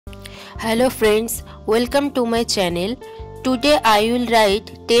Hello friends, welcome to my channel. Today I will write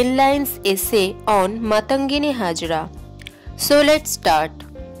 10 lines essay on Matangini Hazra. So let's start.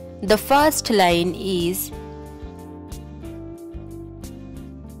 The first line is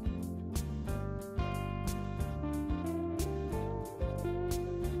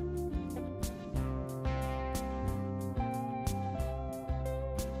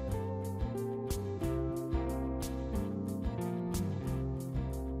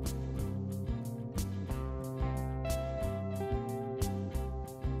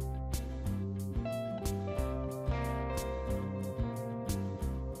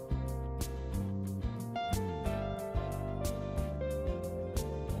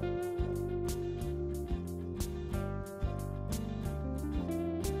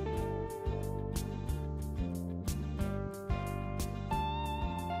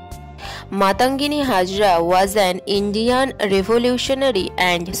Matangini Hazra was an Indian revolutionary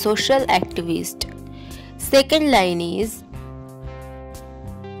and social activist. Second line is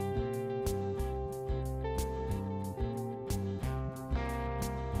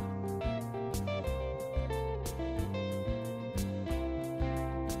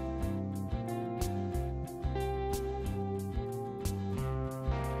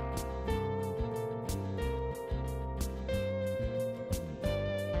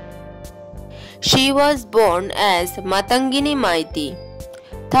she was born as Matangini Maiti.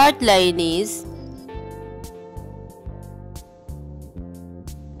 Third line is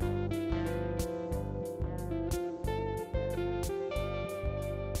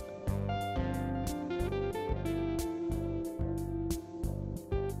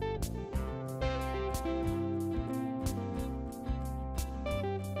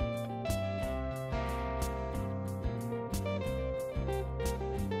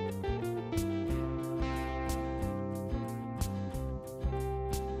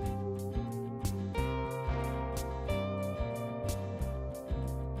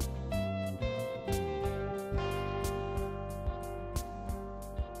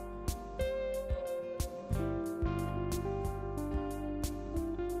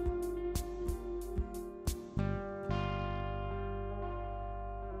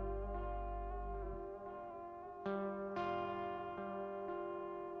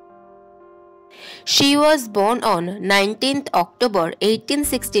She was born on 19th October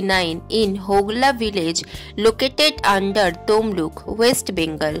 1869 in Hogla village located under Tomluk, West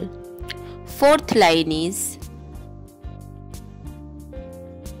Bengal. Fourth line is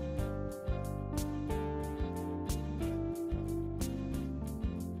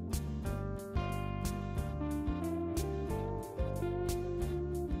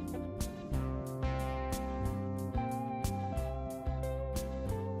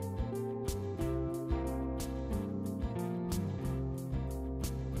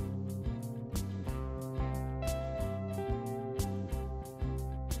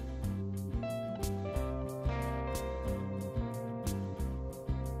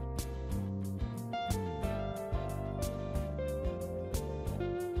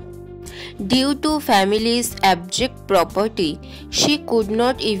Due to family's abject poverty, she could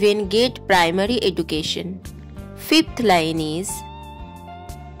not even get primary education. Fifth line is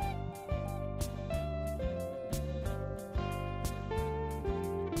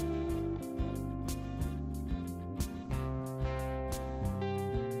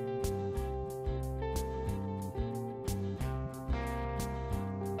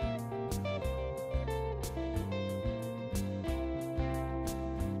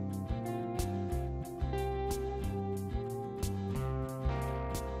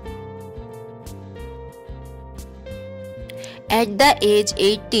at the age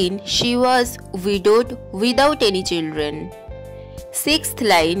 18, she was widowed without any children. Sixth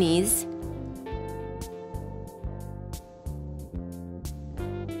line is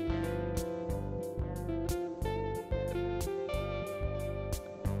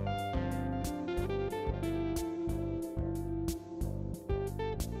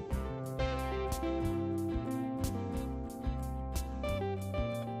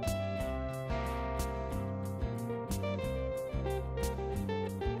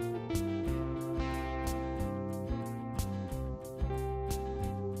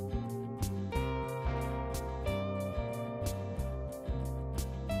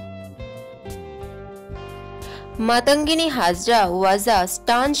Matangini Hazra was a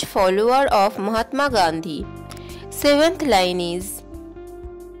staunch follower of Mahatma Gandhi. Seventh line is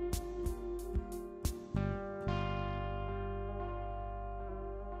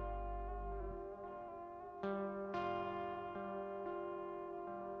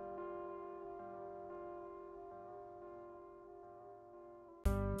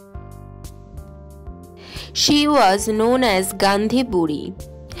She was known as Gandhi Buri.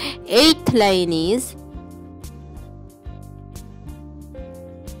 Eighth line is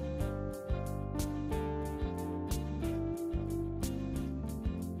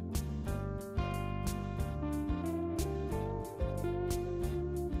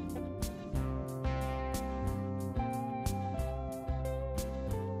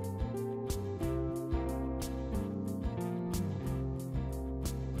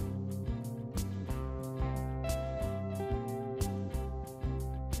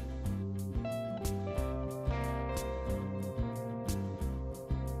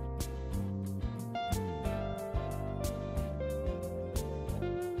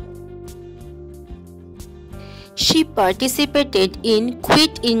she participated in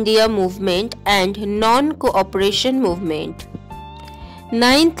Quit India movement and non-cooperation movement.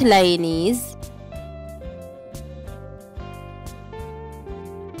 Ninth line is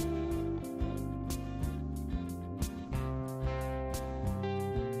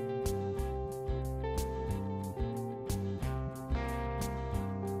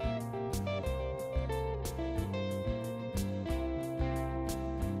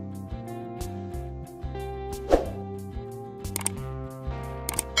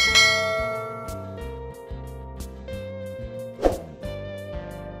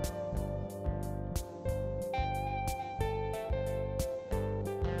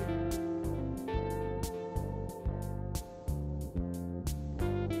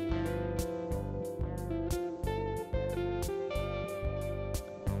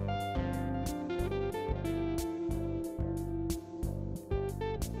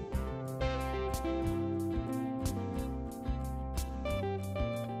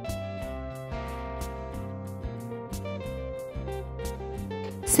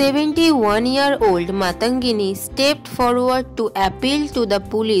 "71-year-old Matangini stepped forward to appeal to the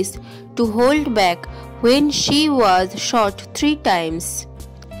police to hold back when she was shot 3 times.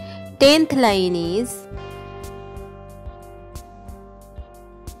 10th line is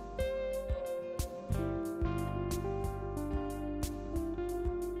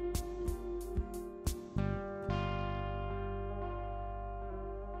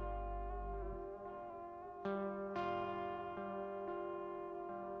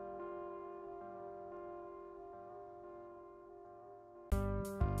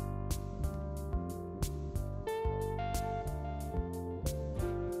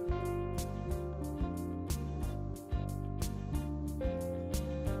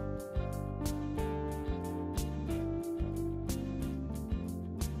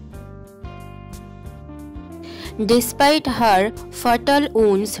Despite her fatal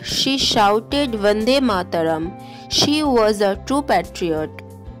wounds, she shouted Vande Mataram. She was a true patriot.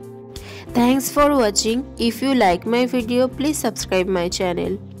 Thanks for watching. If you like my video, please subscribe my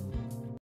channel.